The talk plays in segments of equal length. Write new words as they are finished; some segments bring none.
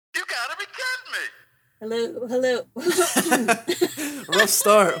gotta be kidding me. Hello. Rough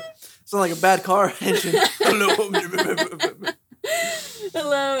start. Sound like a bad car engine.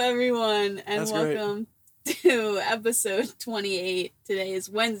 Hello, everyone, and That's great. welcome to episode 28. Today is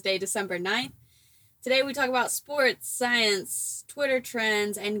Wednesday, December 9th. Today we talk about sports, science, Twitter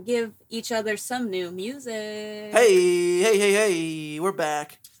trends, and give each other some new music. Hey. We're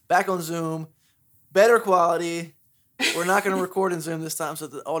back. Back on Zoom. Better quality. We're not going to record in Zoom this time, so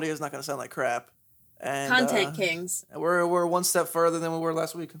the audio is not going to sound like crap. And Content kings. We're one step further than we were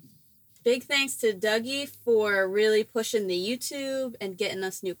last week. Big thanks to Dougie for really pushing the YouTube and getting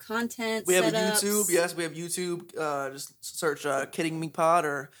us new content. We have a setups. YouTube. Yes, we have YouTube. Just search Kidding Me Pod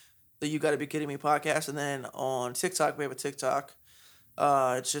or the You Gotta Be Kidding Me podcast. And then on TikTok, we have a TikTok.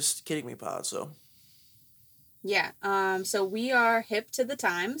 It's just Kidding Me Pod. So Yeah. So we are hip to the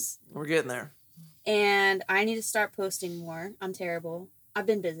times. we're getting there. And I need to start posting more. I'm terrible. I've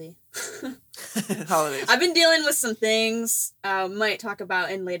been busy. Holidays. I've been dealing with some things might talk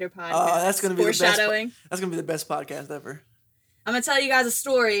about in later podcasts. That's gonna be foreshadowing. That's gonna be the best podcast ever. I'm gonna tell you guys a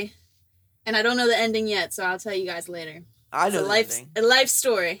story, and I don't know the ending yet, so I'll tell you guys later. I know the It's ending. a life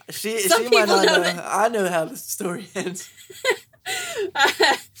story. She Some might people not know know. that. I know how the story ends.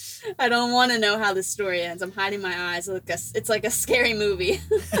 I don't want to know how the story ends. I'm hiding my eyes. It's like a scary movie.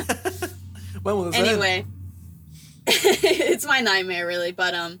 When will this end? Anyway, it's my nightmare, really.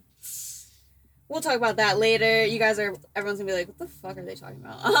 But we'll talk about that later. Everyone's gonna be like, "What the fuck are they talking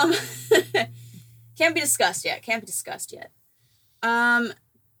about?" Can't be discussed yet.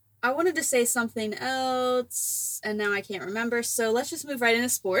 I wanted to say something else, and now I can't remember. So let's just move right into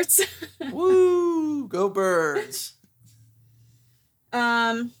sports. Woo! Go Birds!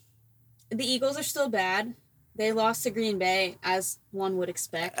 The Eagles are still bad. They lost to Green Bay, as one would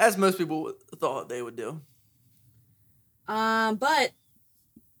expect. As most people thought they would do. But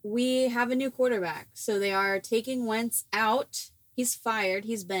we have a new quarterback, so they are taking Wentz out. He's fired.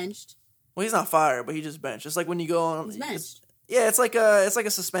 He's benched. Well, he's not fired, but he just benched. It's like when you go on. He's benched. It's like a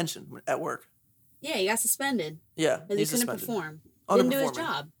suspension at work. Yeah, he got suspended Yeah, because he he's couldn't suspended. perform. Didn't do his Underperforming.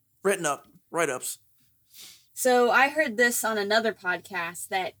 job. Write-ups. So I heard this on another podcast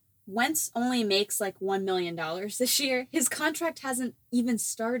that Wentz only makes like $1 million this year. His contract hasn't even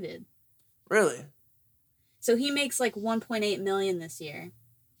started. Really? So he makes like $1.8 million this year,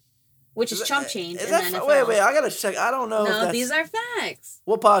 which is chump change in the NFL. Wait, I gotta check. I don't know. No, if these are facts.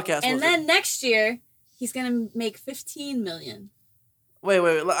 What podcast And was then it? next year, he's gonna make $15 million. Wait.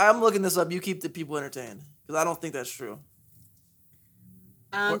 I'm looking this up. You keep the people entertained because I don't think that's true.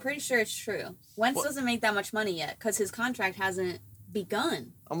 I'm pretty sure it's true. Wentz What? doesn't make that much money yet because his contract hasn't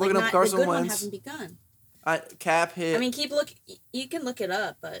begun. I'm looking up Carson The good one Wentz. hasn't begun. Cap hit. I mean, you can look it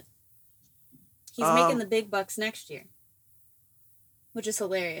up, but he's Um, making the big bucks next year, which is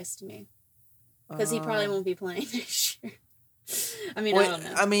hilarious to me because he probably won't be playing next year. I mean, I don't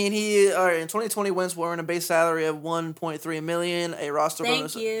know. I mean, in 2020 Wentz will earn a base salary of $1.3 million, a roster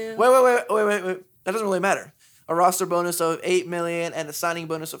bonus. Thank you. Wait. That doesn't really matter. A roster bonus of $8 million and a signing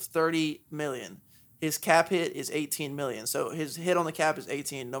bonus of $30 million. His cap hit is $18 million. So his hit on the cap is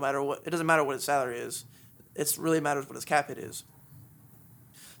 18. No matter what, it doesn't matter what his salary is. It really matters what his cap hit is.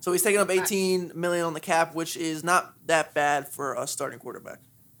 So he's taking up $18 million on the cap, which is not that bad for a starting quarterback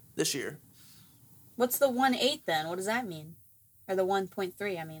this year. What's the 1.8 then? What does that mean? Or the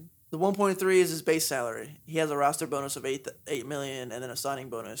 1.3? I mean. The 1.3 is his base salary. He has a roster bonus of $8 million and then a signing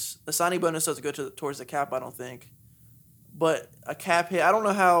bonus. The signing bonus doesn't go towards the cap, I don't think. But a cap hit, I don't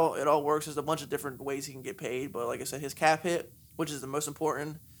know how it all works. There's a bunch of different ways he can get paid. But like I said, his cap hit, which is the most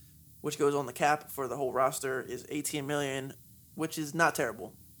important, which goes on the cap for the whole roster, is $18 million, which is not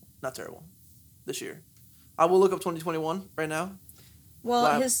terrible. Not terrible this year. I will look up 2021 right now. Well,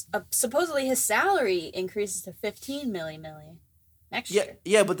 Wow. his supposedly his salary increases to $15 million next year.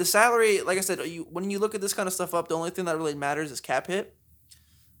 Yeah, but the salary, like I said, when you look at this kind of stuff up, the only thing that really matters is cap hit.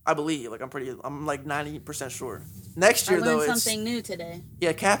 I believe, I'm like 90% sure. Next year, I though, learned it's something new today.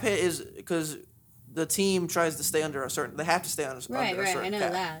 yeah, cap hit is because the team tries to stay under a certain. They have to stay under a Right. certain I know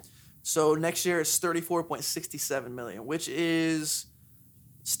cap. that. So next year it's $34.67 million, which is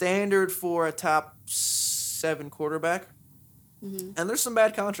standard for a top 7 quarterback. Mm-hmm. And there's some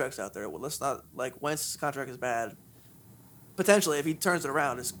bad contracts out there. Well, let's not Wentz's contract is bad. Potentially, if he turns it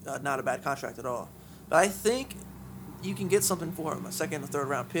around, it's not a bad contract at all. But I think you can get something for him, a second or third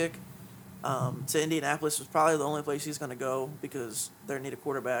round pick. To Indianapolis was probably the only place he's going to go because they need a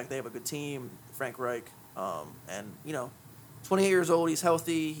quarterback. They have a good team, Frank Reich, and 28 years old. He's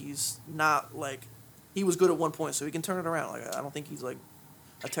healthy. He's not he was good at one point, so he can turn it around. I don't think he's a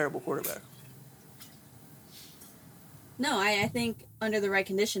terrible quarterback. No, I think under the right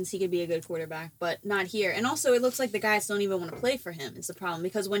conditions he could be a good quarterback, but not here. And also, it looks like the guys don't even want to play for him is the problem.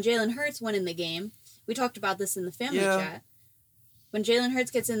 Because when Jalen Hurts went in the game, we talked about this in the family chat. When Jalen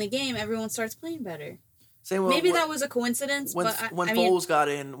Hurts gets in the game, everyone starts playing better. Maybe that was a coincidence, when I Foles got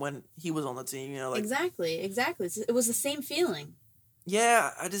in when he was on the team, Exactly. It was the same feeling. Yeah,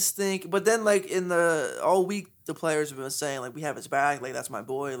 I just think, but then in all week the players have been saying we have his back, that's my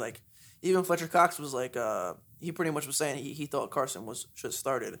boy. Even Fletcher Cox was he pretty much was saying he thought Carson should have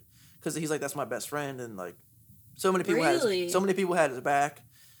started because he's that's my best friend, and so many people had his back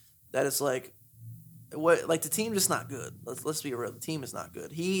that it's the team just not good. Let's be real, the team is not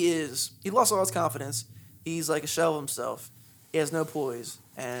good. He lost all his confidence. He's a shell of himself. He has no poise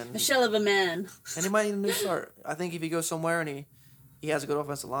and a shell of a man. And he might need a new start. I think if he goes somewhere and he has a good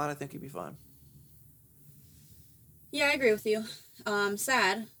offensive line, I think he'd be fine. Yeah, I agree with you.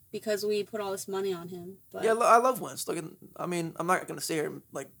 Sad because we put all this money on him. But yeah, I love Wentz. I'm not gonna sit here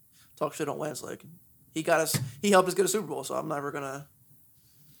and talk shit on Wentz. He helped us get a Super Bowl, so I'm never gonna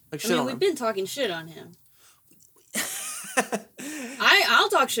shit on him. We've been talking shit on him. I'll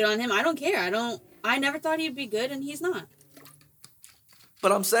talk shit on him. I don't care. I never thought he'd be good, and he's not.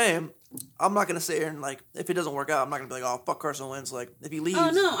 But I'm saying, I'm not gonna sit here and if it doesn't work out, I'm not gonna be oh fuck Carson Wentz. If he leaves.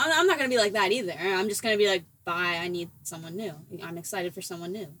 Oh no, I'm not gonna be like that either. I'm just gonna be bye. I need someone new. I'm excited for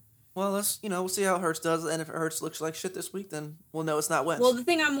someone new. Well, we'll see how Hurts does, and if Hurts looks like shit this week, then we'll know it's not Wentz. Well, the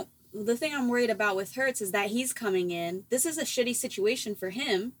thing I'm worried about with Hurts is that he's coming in. This is a shitty situation for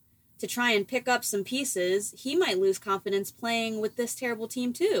him to try and pick up some pieces. He might lose confidence playing with this terrible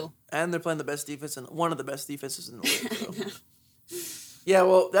team too. And they're playing the best defense and one of the best defenses in the league. So. Yeah,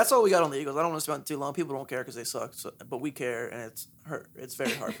 well, that's all we got on the Eagles. I don't want to spend too long. People don't care because they suck, but we care, and it's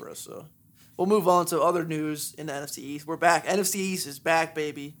very hard for us. So we'll move on to other news in the NFC East. We're back. NFC East is back,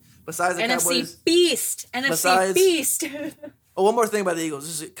 baby. Besides the Cowboys, NFC Beast. Oh, one more thing about the Eagles.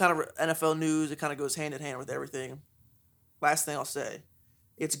 This is kind of NFL news. It kind of goes hand in hand with everything. Last thing I'll say.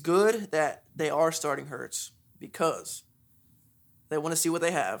 It's good that they are starting Hurts because they want to see what they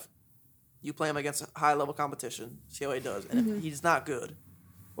have. You play him against high-level competition, see how he does. And if he's not good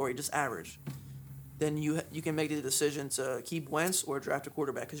or he's just average, then you can make the decision to keep Wentz or draft a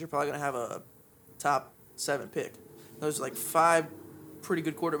quarterback because you're probably going to have a top 7 pick. There's 5 pretty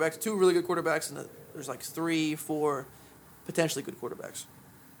good quarterbacks, 2 really good quarterbacks, and there's 3, 4 potentially good quarterbacks.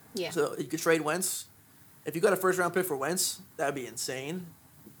 Yeah. So you could trade Wentz. If you got a first-round pick for Wentz, that would be insane.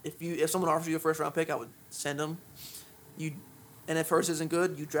 If someone offers you a first-round pick, I would send them. And if Hurts isn't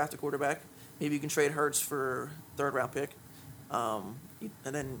good, you draft a quarterback. Maybe you can trade Hurts for third-round pick. And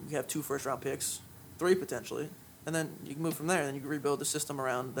then you have 2 first-round picks, 3 potentially. And then you can move from there. And then you can rebuild the system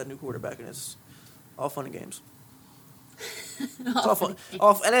around that new quarterback. And it's all fun and games. It's all fun.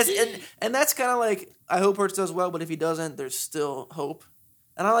 And that's kind of I hope Hurts does well, but if he doesn't, there's still hope.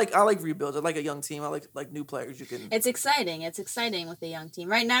 And I like rebuilds. I like a young team. I like new players. It's exciting. It's exciting with a young team.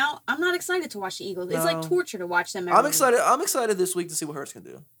 Right now, I'm not excited to watch the Eagles. It's torture to watch them. I'm excited. I'm excited this week to see what Hurts can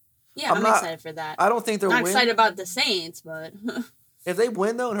do. Yeah, I'm excited for that. I don't think they're not excited about the Saints, but if they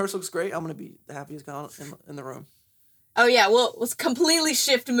win though and Hurts looks great, I'm gonna be the happiest guy in the room. Oh yeah, we'll completely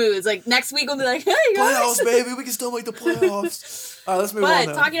shift moods. Next week we'll be hey guys, playoffs, baby, we can still make the playoffs. All right, let's move on.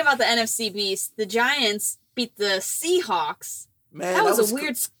 But talking about the NFC Beast, the Giants beat the Seahawks. Man, that was a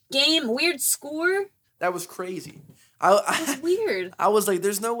weird game, weird score. That was crazy. It was weird. I was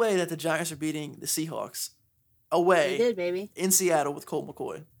there's no way that the Giants are beating the Seahawks away. They did, baby. In Seattle with Colt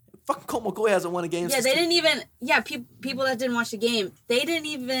McCoy. Fucking Colt McCoy hasn't won a game. Yeah, they didn't even. Yeah, people that didn't watch the game, they didn't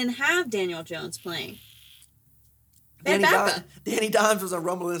even have Daniel Jones playing. Danny Dimes was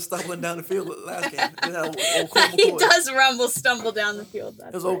rumbling and stumbling down the field last game. Old Colt he does stumble down the field.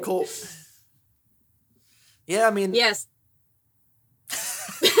 It was old Colt. Yeah, I mean. Yes.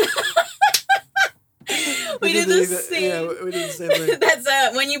 we did the same. Yeah, we did the same thing.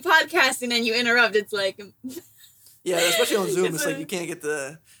 That's when you podcasting and you interrupt. It's Yeah, especially on Zoom, it's you can't get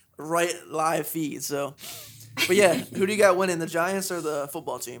the right live feed. So, but yeah, who do you got winning, the Giants or the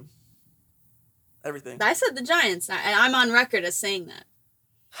football team? Everything. I said the Giants. I'm on record as saying that.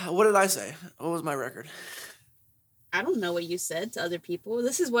 What did I say? What was my record? I don't know what you said to other people.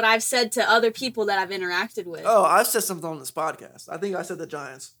 This is what I've said to other people that I've interacted with. Oh, I've said something on this podcast. I think I said the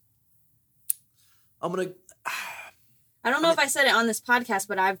Giants. I don't know if I said it on this podcast,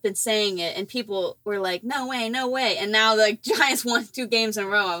 but I've been saying it, and people were like, "No way, no way!" And now the Giants won 2 games in a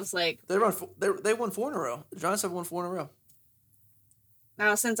row. I was like, they won 4 in a row. The Giants have won 4 in a row.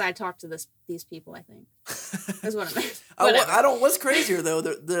 Now, since I talked to these people, I think that's what I meant. I don't. What's crazier though,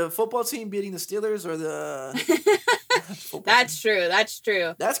 the football team beating the Steelers or the? That's true. That's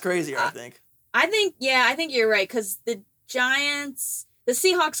true. That's crazier. I think. I think you're right because Giants. The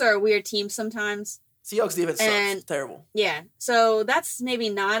Seahawks are a weird team sometimes. Seahawks defense sucks. Terrible. Yeah, so that's maybe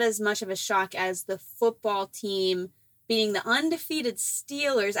not as much of a shock as the football team beating the undefeated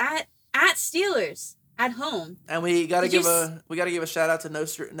Steelers at Steelers at home. And we gotta give a shout out to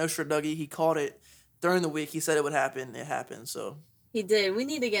Nostraduggy. He called it during the week. He said it would happen. It happened. So he did. We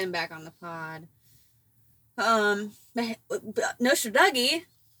need to get him back on the pod. Nostraduggy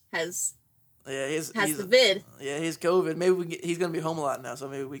has the vid. Yeah, he's COVID. Maybe he's gonna be home a lot now, so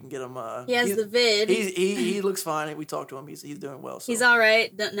maybe we can get him. He has the vid. He looks fine. We talked to him. He's doing well. So. He's all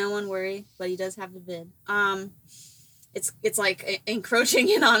right. No one worry. But he does have the vid. It's like encroaching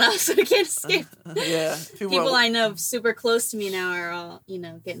in on us. So we can't escape. Yeah, people I know super close to me now are all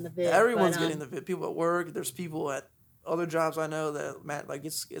getting the vid. Everyone's getting the vid. People at work. There's people at other jobs I know that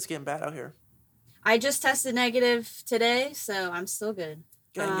it's getting bad out here. I just tested negative today, so I'm still good.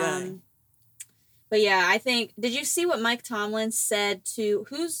 Gang. But yeah, I think, did you see what Mike Tomlin said to,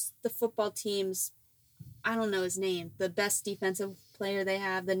 who's the football team's, I don't know his name, the best defensive player they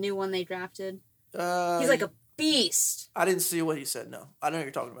have, the new one they drafted? He's like a beast. I didn't see what he said, no. I know what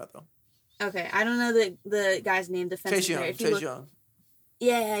you're talking about, though. Okay, I don't know the guy's name, defensive player. Chase Young.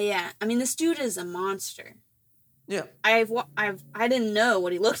 Yeah. I mean, this dude is a monster. Yeah. I didn't know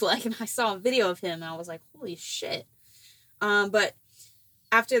what he looked like, and I saw a video of him, and I was like, holy shit. But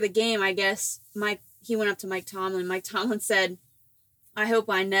after the game, I guess he went up to Mike Tomlin. Mike Tomlin said, "I hope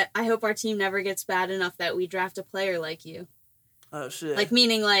our team never gets bad enough that we draft a player like you." Oh shit! Like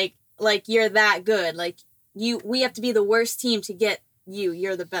meaning like you're that good. Like we have to be the worst team to get you.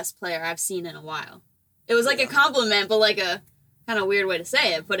 You're the best player I've seen in a while. It was like a compliment, but like a kind of weird way to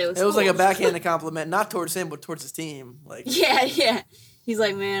say it. But it was. It was like a backhanded compliment, not towards him, but towards his team. Like yeah. He's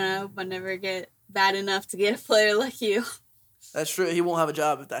like, man, I hope I never get bad enough to get a player like you. That's true. He won't have a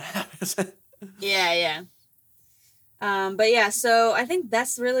job if that happens. Yeah. But yeah, so I think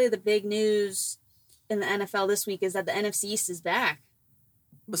that's really the big news in the NFL this week is that the NFC East is back.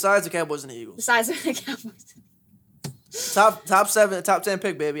 Besides the Cowboys and the Eagles. Besides the Cowboys. Top 7, top 10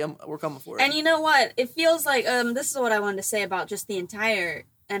 pick, baby. We're coming for it. And you know what? It feels like, this is what I wanted to say about just the entire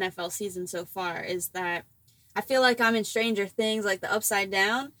NFL season so far, is that I feel like I'm in Stranger Things, like the Upside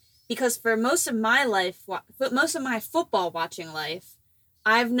Down. Because for most of my life, most of my football watching life,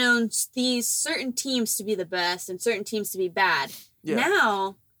 I've known these certain teams to be the best and certain teams to be bad. Yeah.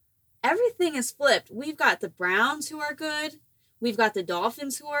 Now, everything is flipped. We've got the Browns who are good. We've got the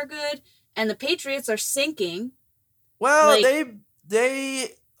Dolphins who are good. And the Patriots are sinking. Well,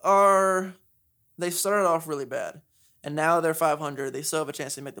 they started off really bad. And now they're 500. They still have a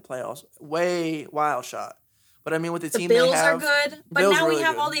chance to make the playoffs. Way wild shot. But I mean, with the team Bills they have, are good, but now we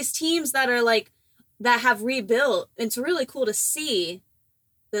have all these teams that are that have rebuilt. It's really cool to see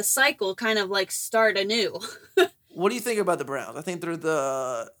the cycle kind of start anew. What do you think about the Browns? I think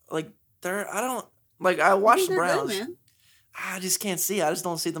I watched the Browns. Good, man. I just can't see. I just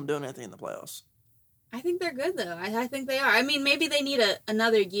don't see them doing anything in the playoffs. I think they're good though. I think they are. I mean, maybe they need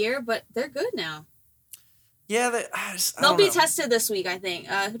another year, but they're good now. Yeah, they'll be tested this week, I think.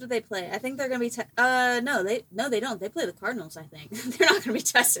 Who do they play? I think they're going to be no, they don't. They play the Cardinals, I think. They're not going to be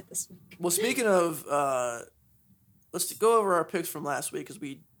tested this week. Well, speaking of, let's go over our picks from last week, because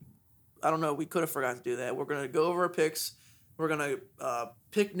we could have forgot to do that. We're going to go over our picks. We're going to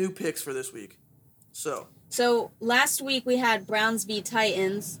pick new picks for this week. So last week we had Browns v.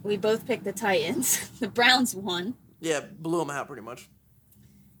 Titans. We both picked the Titans. The Browns won. Yeah, blew them out pretty much.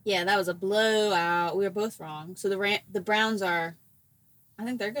 Yeah, that was a blowout. We were both wrong. So the Browns I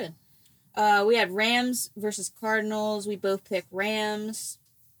think they're good. We had Rams versus Cardinals. We both picked Rams.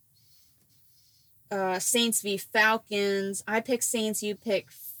 Saints v. Falcons. I picked Saints. You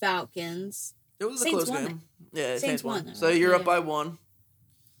picked Falcons. It was a close game. Yeah, Saints won. So right? You're up by 1.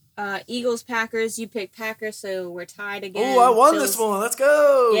 Eagles, Packers. You picked Packers, so we're tied again. Oh, I won this one. Let's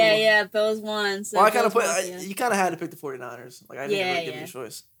go. Yeah. Bills won. So well, you kind of had to pick the 49ers. I didn't really give you a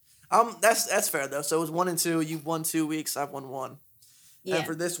choice. That's fair though. So it was 1 and 2. You won 2 weeks. I've won 1. Yeah. And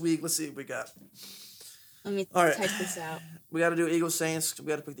for this week, let's see what we got. Let me type this out. We got to do Eagles Saints. We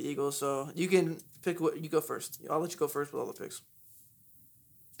got to pick the Eagles. So you can pick you go first. I'll let you go first with all the picks.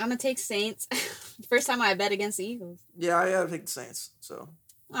 I'm gonna take Saints. First time I bet against the Eagles. Yeah, I gotta pick the Saints. So.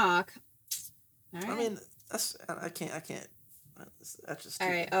 All right. I mean, I can't. That's just. All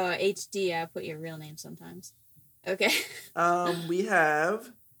right. Oh, HD. I put your real name sometimes. Okay. We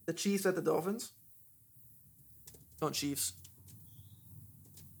have the Chiefs at the Dolphins. Don't Chiefs.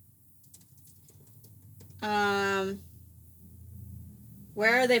 Where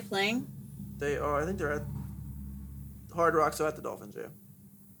are they playing? They are. I think they're at Hard Rock, so at the Dolphins. Yeah.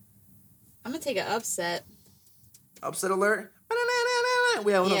 I'm gonna take an upset. Upset alert.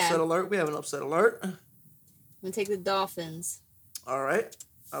 We have an upset alert. We have an upset alert. I'm going to take the Dolphins. All right.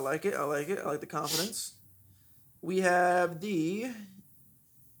 I like it. I like the confidence. We have the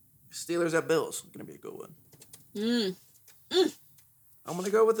Steelers at Bills. Going to be a good one. I'm going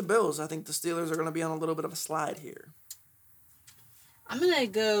to go with the Bills. I think the Steelers are going to be on a little bit of a slide here. I'm going to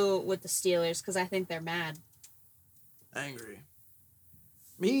go with the Steelers because I think they're mad. Angry.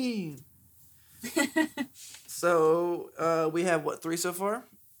 Mean. So, we have, 3 so far?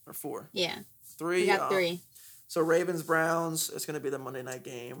 Or 4? Yeah. 3? We got 3. So, Ravens-Browns, it's going to be the Monday night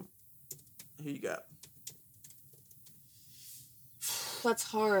game. Who you got? That's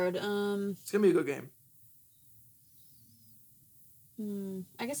hard. It's going to be a good game.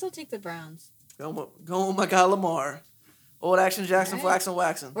 I guess I'll take the Browns. Go with my guy Lamar. Old Action Jackson, right. Flaxen,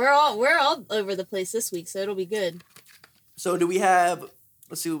 waxing. We're all over the place this week, so it'll be good. So do we have?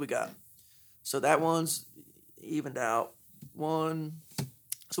 Let's see what we got. So that one's evened out. One.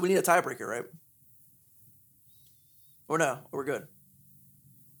 So we need a tiebreaker, right? Or no? Or we're good.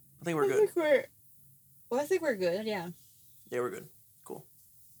 I think we're good. I think we're good. Yeah. Yeah, we're good. Cool.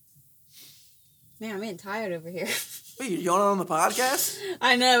 Man, I'm getting tired over here. Wait, you yawning on the podcast?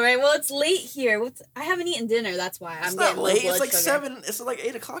 I know, right? Well, it's late here. I haven't eaten dinner. That's why I'm not late. It's like 7. It's like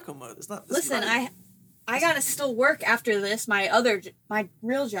 8 o'clock almost. It's not. Listen, I gotta still work after this. My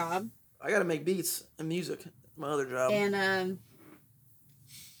real job. I gotta make beats and music. My other job. And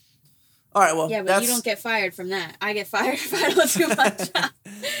All right. Well. Yeah, but you don't get fired from that. I get fired if I don't do my job.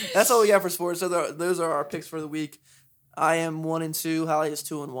 That's all we got for sports. So those are our picks for the week. I am 1-2. Holly is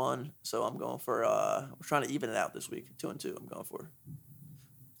 2-1. So I'm going for. We're trying to even it out this week. 2-2. I'm going for.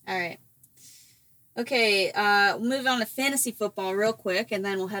 All right. Okay. We'll move on to fantasy football real quick, and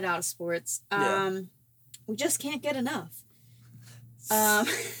then we'll head out of sports. We just can't get enough.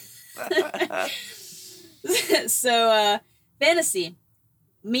 So fantasy.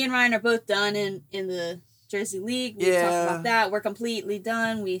 Me and Ryan are both done in the Jersey League. We talked about that. We're completely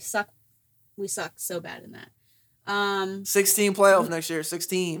done. We suck so bad in that. 16 playoffs next year. 6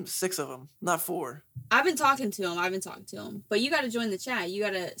 teams. 6 of them, not 4. I've been talking to him. But you got to join the chat. You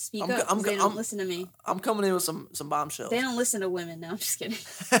got to speak up. They don't listen to me. I'm coming in with some bombshells. They don't listen to women. No, I'm just kidding.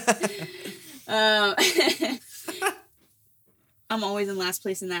 I'm always in last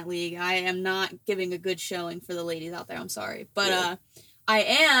place in that league. I am not giving a good showing for the ladies out there. I'm sorry. But I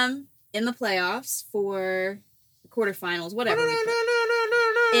am in the playoffs for the quarterfinals, whatever.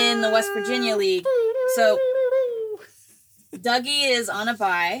 In the West Virginia League. So Dougie is on a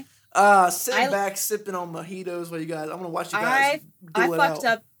bye. Sitting back, sipping on mojitos while you guys. I'm gonna watch you guys. I fucked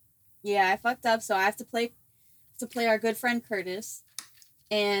up. Yeah, I fucked up. So I have to play our good friend Curtis,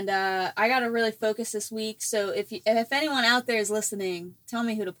 and I gotta really focus this week. So if anyone out there is listening, tell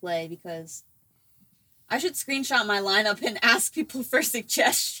me who to play because I should screenshot my lineup and ask people for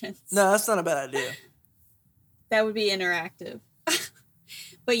suggestions. No, that's not a bad idea. That would be interactive.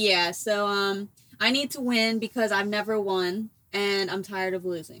 But yeah, so I need to win because I've never won, and I'm tired of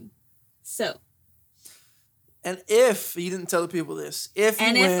losing. So. And if you didn't tell the people this, if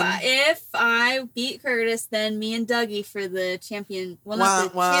I beat Curtis, then me and Dougie for the champion. Well,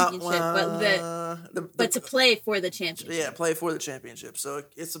 not the championship, but to play for the championship. Yeah, play for the championship. So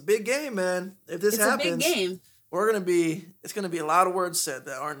it's a big game, man. If this happens, it's a big game. It's gonna be a lot of words said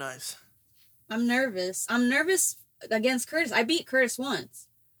that aren't nice. I'm nervous. Against Curtis. I beat Curtis once.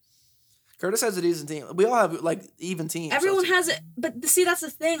 Curtis has a decent team. We all have even teams. Everyone has it, but see, that's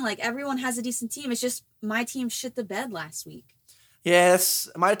the thing. Everyone has a decent team. It's just my team shit the bed last week. Yes,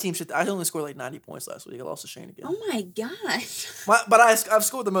 my team shit. I only scored 90 points last week. I lost to Shane again. Oh my god! But I've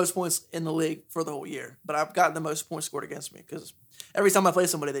scored the most points in the league for the whole year. But I've gotten the most points scored against me because every time I play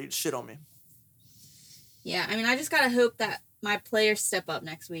somebody, they shit on me. Yeah, I mean, I just gotta hope that my players step up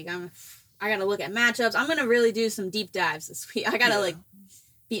next week. I gotta look at matchups. I'm gonna really do some deep dives this week. I gotta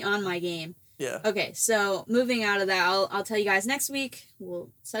be on my game. Yeah. Okay, so moving out of that, I'll tell you guys next week. We'll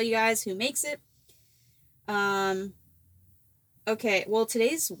tell you guys who makes it. Okay, well,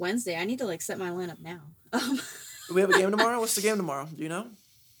 today's Wednesday. I need to set my lineup now. Do we have a game tomorrow? What's the game tomorrow? Do you know?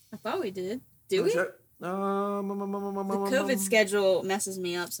 I thought we did. Do we? The COVID schedule messes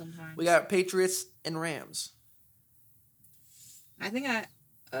me up sometimes. We got Patriots and Rams. I think I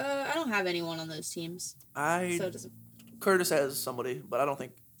don't have anyone on those teams. Curtis has somebody, but I don't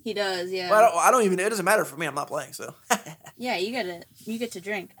think he does. Yeah. Well, I don't even. It doesn't matter for me. I'm not playing, so. Yeah, you get to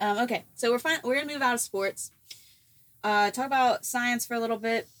drink. Okay, so we're fine. We're gonna move out of sports. Talk about science for a little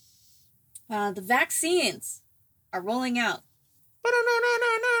bit. The vaccines are rolling out.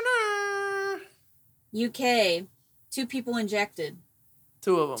 UK, 2 people injected.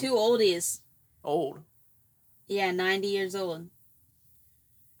 2 of them. 2 oldies. Old. Yeah, 90 years old.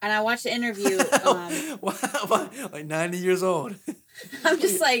 And I watched the interview. Like 90 years old. I'm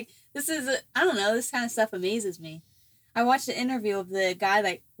just like, I don't know, this kind of stuff amazes me. I watched the interview of the guy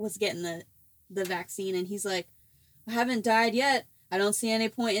that was getting the vaccine, and he's like, I haven't died yet. I don't see any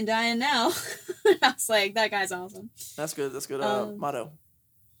point in dying now. I was like, that guy's awesome. That's good. Motto.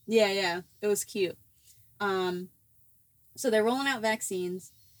 Yeah. It was cute. So they're rolling out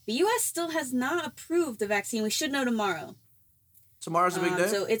vaccines. The U.S. still has not approved the vaccine. We should know tomorrow. Tomorrow's a big day?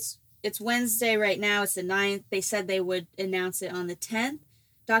 So it's Wednesday right now. It's the 9th. They said they would announce it on the 10th.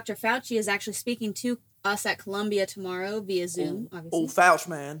 Dr. Fauci is actually speaking to us at Columbia tomorrow via Zoom, obviously. Old Fauci,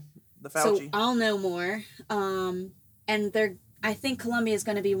 man. The Fauci. So I'll know more. And I think Columbia is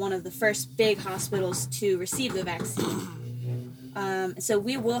going to be one of the first big hospitals to receive the vaccine. So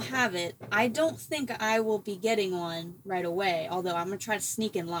we will have it. I don't think I will be getting one right away, although I'm going to try to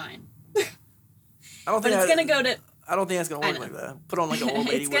sneak in line. I don't think that's going to work like that. Put on like an old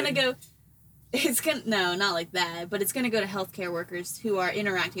lady No, not like that, but it's going to go to healthcare workers who are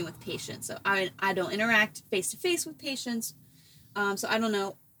interacting with patients. So I don't interact face-to-face with patients, so I don't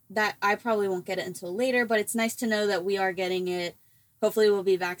know. That I probably won't get it until later, but it's nice to know that we are getting it. Hopefully we'll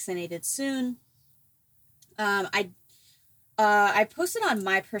be vaccinated soon. I posted on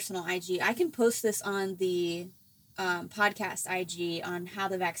my personal IG. I can post this on the podcast IG on how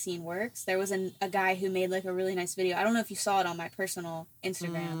the vaccine works. There was a guy who made like a really nice video. I don't know if you saw it on my personal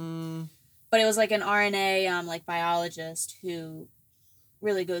Instagram. But it was like an RNA like biologist who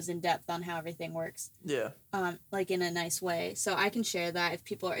really goes in depth on how everything works. Yeah. Like in a nice way. So I can share that if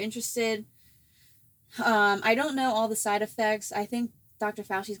people are interested. I don't know all the side effects. I think Dr.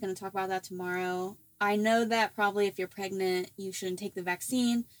 Fauci's going to talk about that tomorrow. I know that probably if you're pregnant, you shouldn't take the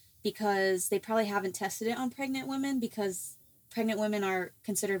vaccine because they probably haven't tested it on pregnant women because pregnant women are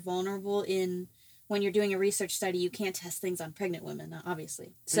considered vulnerable when you're doing a research study, you can't test things on pregnant women,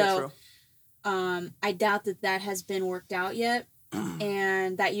 obviously. So I doubt that has been worked out yet.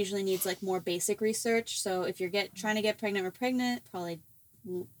 And that usually needs like more basic research. So if you're trying to get pregnant or pregnant, probably,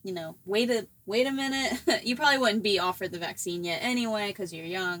 wait a minute. You probably wouldn't be offered the vaccine yet anyway because you're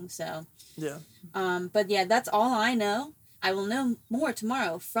young. So yeah. But yeah, that's all I know. I will know more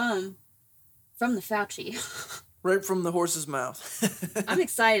tomorrow from the Fauci. Right from the horse's mouth. I'm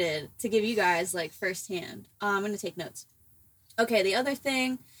excited to give you guys like firsthand. I'm gonna take notes. Okay, the other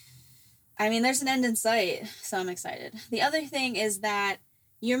thing. I mean, there's an end in sight, so I'm excited. The other thing is that,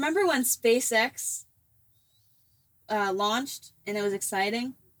 you remember when SpaceX launched and it was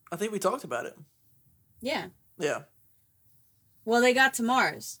exciting? I think we talked about it. Yeah. Yeah. Well, they got to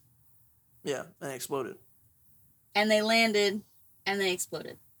Mars. Yeah, and it exploded. And they landed, and they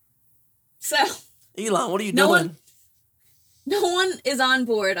exploded. So... Elon, what are you doing? No one is on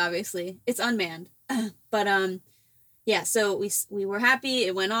board, obviously. It's unmanned. But, yeah, so we were happy.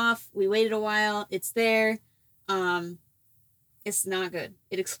 It went off. We waited a while. It's there. It's not good.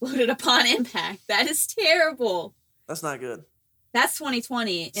 It exploded upon impact. That is terrible. That's not good. That's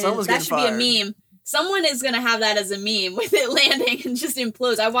 2020. Someone's that should fired. Be a meme. Someone is going to have that as a meme with it landing and just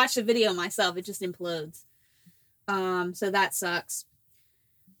implodes. I watched the video myself. It just implodes. So that sucks.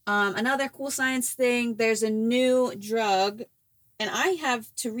 Another cool science thing. There's a new drug. And I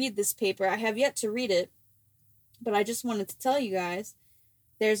have to read this paper. I have yet to read it. But I just wanted to tell you guys,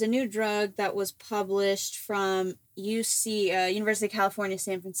 there's a new drug that was published from University of California,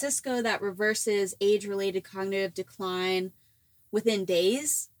 San Francisco, that reverses age-related cognitive decline within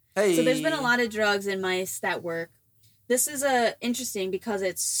days. Hey. So there's been a lot of drugs in mice that work. This is interesting because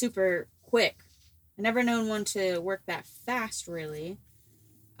it's super quick. I've never known one to work that fast, really.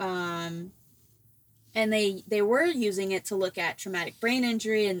 And they were using it to look at traumatic brain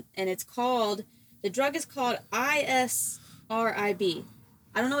injury, and the drug is called ISRIB.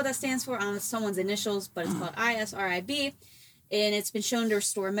 I don't know what that stands for. I don't know if it's someone's initials, but it's called ISRIB. And it's been shown to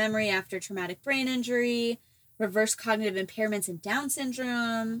restore memory after traumatic brain injury, reverse cognitive impairments in Down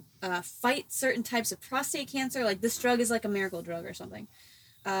syndrome, fight certain types of prostate cancer. Like, this drug is like a miracle drug or something.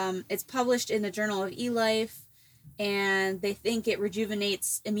 It's published in the Journal of eLife, and they think it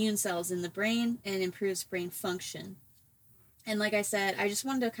rejuvenates immune cells in the brain and improves brain function. And like I said, I just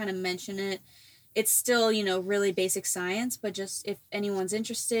wanted to kind of mention it. It's still, really basic science, but just if anyone's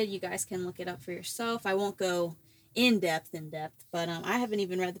interested, you guys can look it up for yourself. I won't go in depth, but I haven't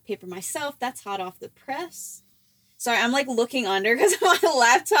even read the paper myself. That's hot off the press. Sorry, I'm like looking under because my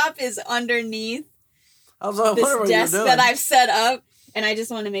laptop is underneath this desk that I've set up, and I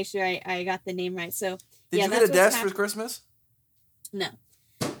just want to make sure I got the name right. So, Did you get a desk for Christmas? No.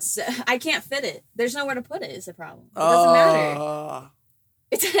 So, I can't fit it. There's nowhere to put it is the problem. It doesn't matter.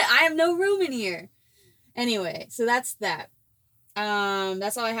 I have no room in here. Anyway, so that's that.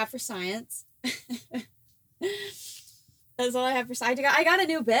 That's all I have for science. That's all I have for science. I got a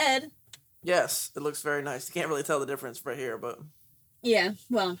new bed. Yes, it looks very nice. You can't really tell the difference right here, but... Yeah,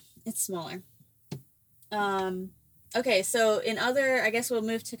 well, it's smaller. Okay, so in other, I guess we'll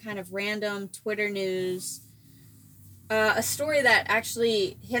move to kind of random Twitter news. A story that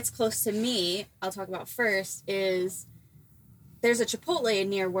actually hits close to me, I'll talk about first, is there's a Chipotle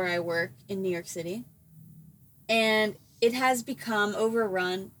near where I work in New York City, and it has become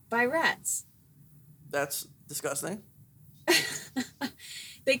overrun by rats. That's disgusting.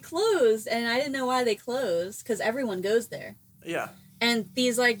 They closed, and I didn't know why they closed, because everyone goes there. Yeah. And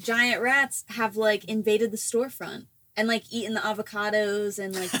these, like, giant rats have, like, invaded the storefront and, like, eaten the avocados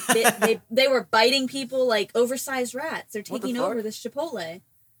and, like, they were biting people like oversized rats. They're taking over this Chipotle.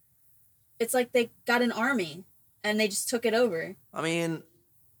 It's like they got an army and they just took it over. I mean...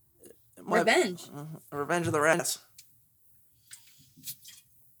 Revenge. Revenge of the rats.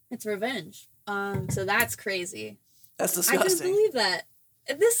 It's revenge. So that's crazy. That's disgusting. I couldn't believe that.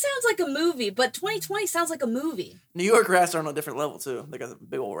 This sounds like a movie, but 2020 sounds like a movie. New York rats are on a different level, too. They got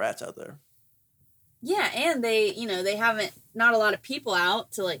big old rats out there. Yeah, and they haven't, not a lot of people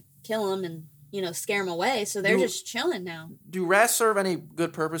out to, like, kill them and, scare them away, so they're just chilling now. Do rats serve any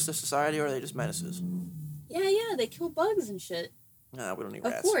good purpose to society, or are they just menaces? Yeah, they kill bugs and shit. Nah, we don't need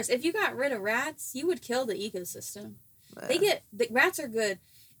rats. Of course, if you got rid of rats, you would kill the ecosystem. Nah. Rats are good,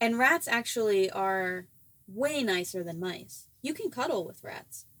 and rats actually are way nicer than mice. You can cuddle with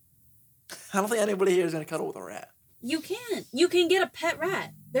rats. I don't think anybody here is going to cuddle with a rat. You can. You can get a pet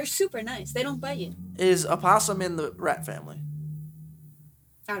rat. They're super nice. They don't bite you. Is a possum in the rat family?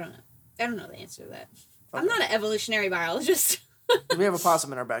 I don't know. I don't know the answer to that. Okay. I'm not an evolutionary biologist. We have a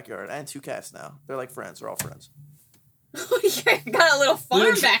possum in our backyard and 2 cats now. They're like friends. They're all friends. You got a little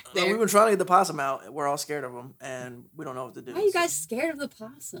farm back there. We've been trying to get the possum out. We're all scared of them, and we don't know what to do. Why are you guys scared of the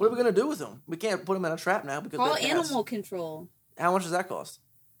possum? What are we going to do with them? We can't put them in a trap now because call animal control. How much does that cost?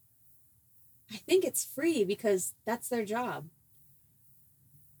 I think it's free because that's their job.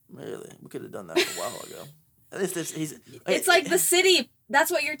 Really? We could have done that a while ago. It's like the city.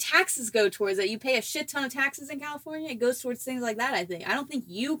 That's what your taxes go towards. That you pay a shit ton of taxes in California. It goes towards things like that, I think. I don't think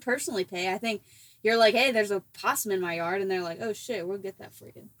you personally pay. I think you're like, hey, there's a possum in my yard. And they're like, oh, shit, we'll get that for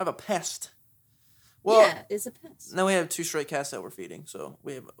you. I have a pest. Well, yeah, it's a pest. Now we have 2 stray cats that we're feeding. So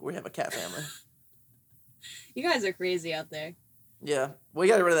we have a cat family. You guys are crazy out there. Yeah. We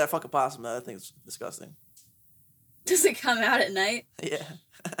got rid of that fucking possum, though. I think it's disgusting. Does it come out at night? Yeah.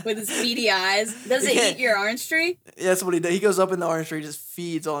 With its beady eyes? Does it eat your orange tree? Yeah, that's what he does. He goes up in the orange tree, just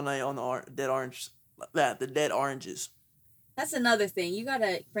feeds all night on the the dead oranges. That's another thing. You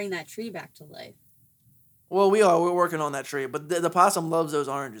gotta bring that tree back to life. Well, we're working on that tree, but the possum loves those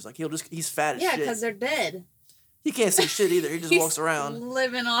oranges. Like he's fat as shit. Yeah, because they're dead. He can't see shit either. He just walks around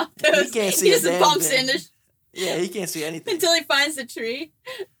living off those. He can't see. He just bumps into. Yeah, he can't see anything until he finds the tree.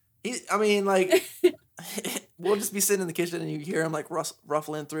 We'll just be sitting in the kitchen and you hear him like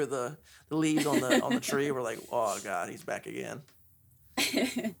ruffling through the leaves on the tree. We're like, oh god, he's back again.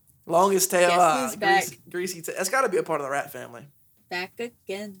 Longest tail, greasy tail. That's got to be a part of the rat family. Back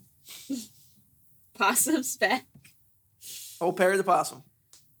again. Possum's back. Oh, Perry the possum.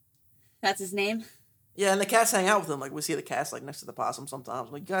 That's his name? Yeah, and the cats hang out with him. Like we see the cats like next to the possum sometimes.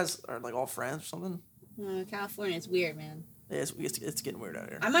 Like you guys are like all friends or something. California is weird, man. Yeah, it's getting weird out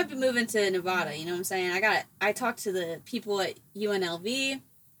here. I might be moving to Nevada, you know what I'm saying? I talked to the people at UNLV.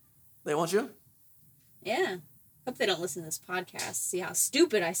 They want you? Yeah. Hope they don't listen to this podcast. See how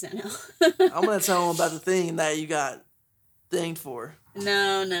stupid I sound now. I'm going to tell them about the thing that you got dinged for.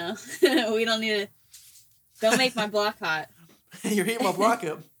 No. We don't need to. Don't make my block hot. You're heating my block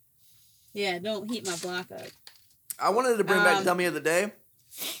up. Yeah, don't heat my block up. I wanted to bring back Dummy of the Day,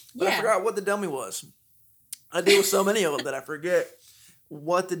 but I forgot what the dummy was. I deal with so many of them that I forget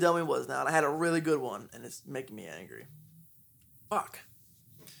what the dummy was now. And I had a really good one, and it's making me angry. Fuck.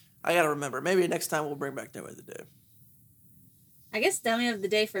 I gotta remember. Maybe next time we'll bring back Dummy of the Day. I guess Dummy of the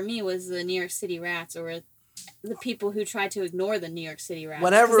Day for me was the New York City Rats, or the people who tried to ignore the New York City Rats.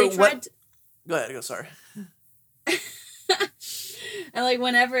 Go ahead. Sorry. And like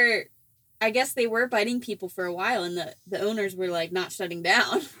whenever, I guess they were biting people for a while, and the owners were like not shutting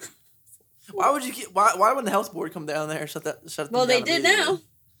down. Why wouldn't the health board come down there and shut them well, down? They did now.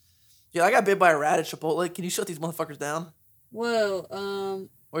 Yeah, I got bit by a rat at Chipotle. Can you shut these motherfuckers down? Whoa,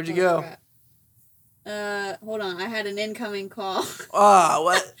 Where'd you go? Crap. Hold on. I had an incoming call.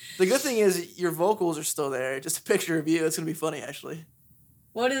 What? The good thing is your vocals are still there. Just a picture of you. It's going to be funny, actually.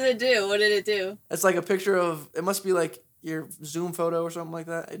 What does it do? What did it do? It's like a picture of, it must be like your Zoom photo or something like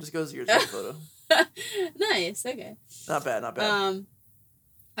that. It just goes to your Zoom photo. Nice. Okay. Not bad.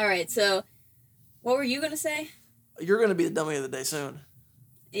 All right. So, what were you gonna say? You're gonna be the dummy of the day soon.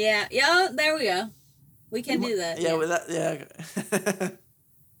 Yeah. Yeah. There we go. We can do that. Yeah. With that.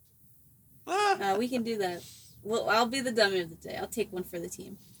 Yeah. We can do that. Well, I'll be the dummy of the day. I'll take one for the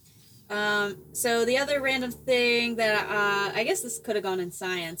team. So the other random thing that I guess this could have gone in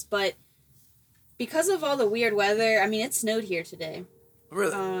science, but because of all the weird weather, I mean, it snowed here today.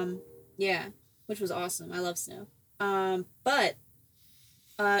 Really? Yeah, which was awesome. I love snow. But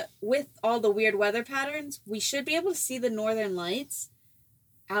with all the weird weather patterns, we should be able to see the northern lights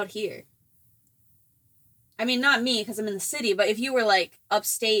out here. I mean, not me because I'm in the city, but if you were like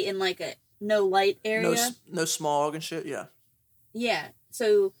upstate in like a no light area, no smog and shit. Yeah. Yeah.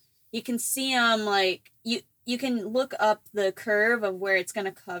 So you can see them like you can look up the curve of where it's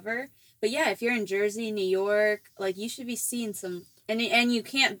gonna cover. But yeah, if you're in Jersey, New York, like you should be seeing some, and you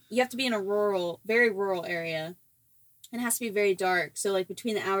have to be in a very rural area. And it has to be very dark. So like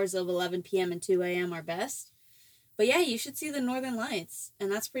between the hours of 11 p.m. and 2 a.m. are best. But yeah, you should see the northern lights,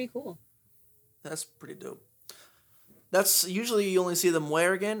 and that's pretty cool. That's pretty dope. That's usually you only see them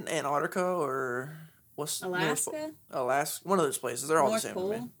where again? Antarctica or what's Alaska? Alaska, one of those places. They're all North the same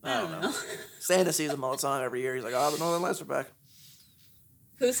Pole? to me. I don't know. Santa sees them all the time every year. He's like, "Oh, the northern lights are back."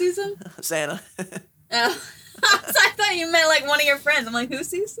 Who sees them? Santa. Oh, I thought you meant like one of your friends. I'm like, who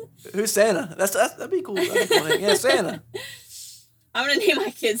sees them? Who's Santa? That'd be cool. That'd be funny. Yeah, Santa. I'm gonna name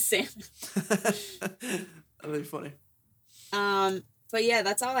my kids Santa. That'd be funny. But yeah,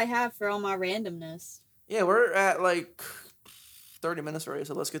 that's all I have for all my randomness. Yeah, we're at like 30 minutes already,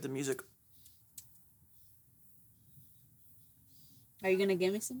 so let's get the music. Are you gonna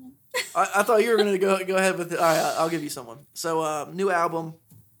give me someone? I thought you were gonna go ahead with it. All right, I'll give you someone. So, new album.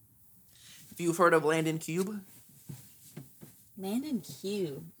 If you've heard of Landon Cube. Landon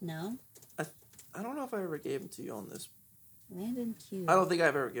Cube, no. I don't know if I ever gave him to you on this. Landon Cube. I don't think I've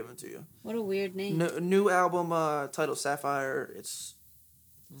ever given it to you. What a weird name. New album titled Sapphire. It's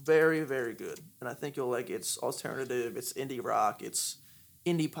very, very good. And I think you'll like it. It's alternative. It's indie rock. It's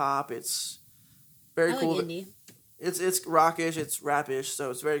indie pop. It's very cool. Like indie. It's rockish. It's rapish. So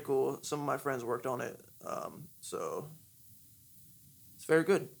it's very cool. Some of my friends worked on it. So it's very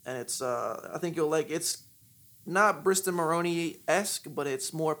good. And it's I think you'll like it's not Bristol Maroney-esque, but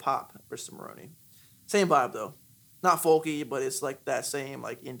it's more pop Bristol Maroney. Same vibe though. Not folky, but it's like that same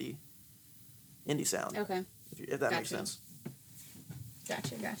like indie sound. Okay. If that makes sense.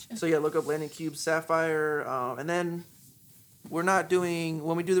 Gotcha. So yeah, look up Landon Cube Sapphire, and then we're not doing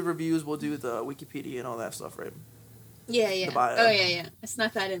when we do the reviews, we'll do the Wikipedia and all that stuff, right? Yeah. The bio. Oh yeah. I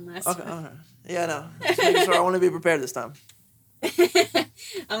snuck that in last Okay. time. Okay. Yeah, no. Just making sure I want to be prepared this time.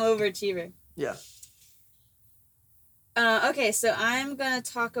 I'm overachiever. Yeah. Okay, so I'm gonna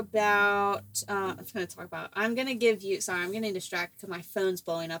talk about. I'm gonna give you. Sorry, I'm getting distracted because my phone's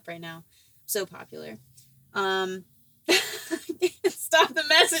blowing up right now. I'm so popular. Stop the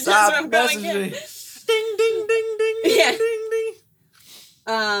messages from going in. Ding ding ding ding Yeah. ding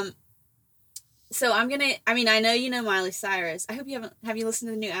ding. So I'm gonna. I mean, I know you know Miley Cyrus. I hope you haven't. Have you listened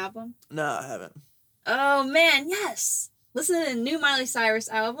to the new album? No, I haven't. Oh man, yes. Listen to the new Miley Cyrus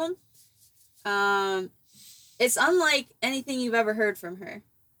album. It's unlike anything you've ever heard from her.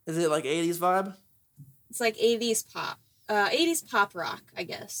 Is it like 80s vibe? It's like 80s pop. 80s pop rock, I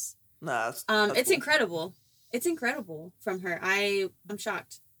guess. Nah, it's cool. incredible. It's incredible from her. I'm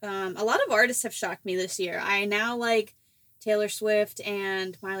shocked. A lot of artists have shocked me this year. I now like Taylor Swift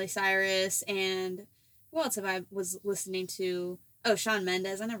and Miley Cyrus and who else have I was listening to? Oh, Shawn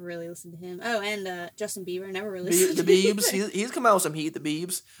Mendes. I never really listened to him. Oh, and Justin Bieber. Never really listened to him. The Biebs. He's come out with some heat. The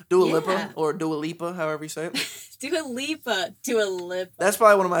Biebs. Dua Lipa or Dua Lipa, however you say it. Dua Lipa. That's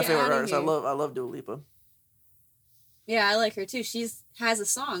probably one of my favorite outta artists. here. I love Dua Lipa. Yeah, I like her too. Has a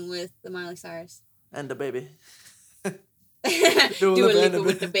song with the Miley Cyrus. And the baby. Dua Lipa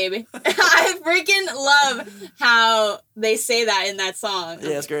with the baby. I freaking love how they say that in that song.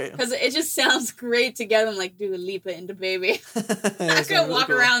 Yeah, it's great. Because it just sounds great together. I'm like, Dua Lipa and the baby. I could really walk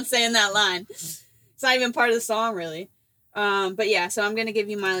cool. around saying that line. It's not even part of the song, really. But yeah, so I'm going to give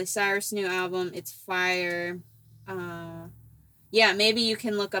you Miley Cyrus' new album. It's fire. Yeah, maybe you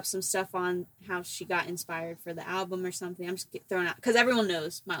can look up some stuff on how she got inspired for the album or something. I'm just throwing out, because everyone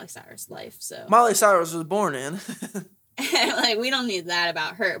knows Miley Cyrus' life, so. Miley Cyrus was born in. Like, we don't need that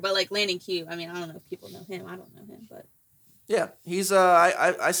about her, but like Landon Cube, I mean, I don't know if people know him. I don't know him, but. Yeah, he's,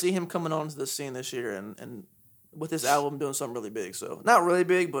 I see him coming onto the scene this year and with this album doing something really big, so. Not really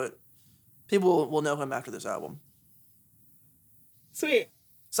big, but people will know him after this album. Sweet.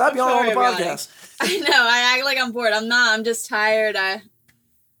 Stop yawning on the podcast. I know. I act like I'm bored. I'm not. I'm just tired.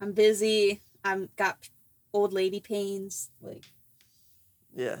 I'm busy. I've got old lady pains. Like.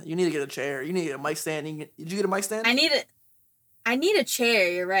 Yeah, you need to get a chair. You need to get a mic stand. Did you get a mic stand? I need a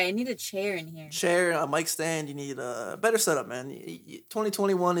chair. You're right. I need a chair in here. Chair, a mic stand. You need a better setup, man.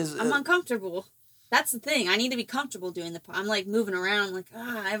 2021 is... I'm uncomfortable. That's the thing. I need to be comfortable doing I'm like moving around. Like,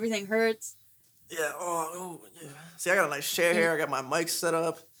 everything hurts. Yeah. Yeah. See, I got a nice chair here. I got my mic set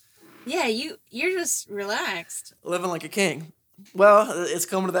up. Yeah, you're just relaxed. Living like a king. Well, it's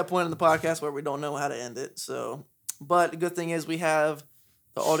coming to that point in the podcast where we don't know how to end it. So, but the good thing is we have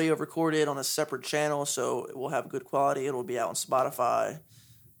the audio recorded on a separate channel, so it will have good quality. It'll be out on Spotify.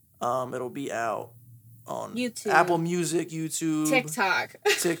 It'll be out on YouTube, Apple Music, YouTube, TikTok,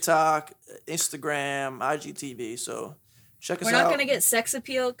 Instagram, IGTV. So check us out. We're not gonna get sex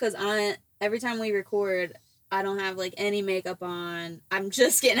appeal because every time we record, I don't have like any makeup on. I'm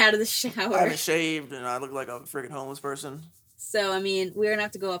just getting out of the shower. I haven't shaved and I look like a freaking homeless person. So I mean, we're gonna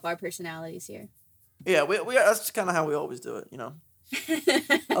have to go up our personalities here. Yeah, we that's kind of how we always do it, you know.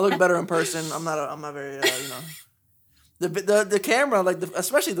 I look better in person. I'm not very, you know. The camera, like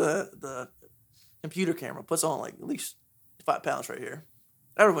especially the computer camera, puts on like at least 5 pounds right here.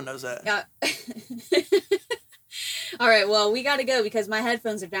 Everyone knows that. Yeah. All right. Well, we gotta go because my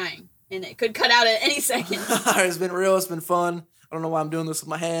headphones are dying and it could cut out at any second. All right, it's been real. It's been fun. I don't know why I'm doing this with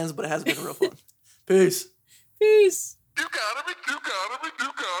my hands, but it has been real fun. Peace. Peace. You gotta be good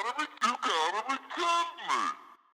me.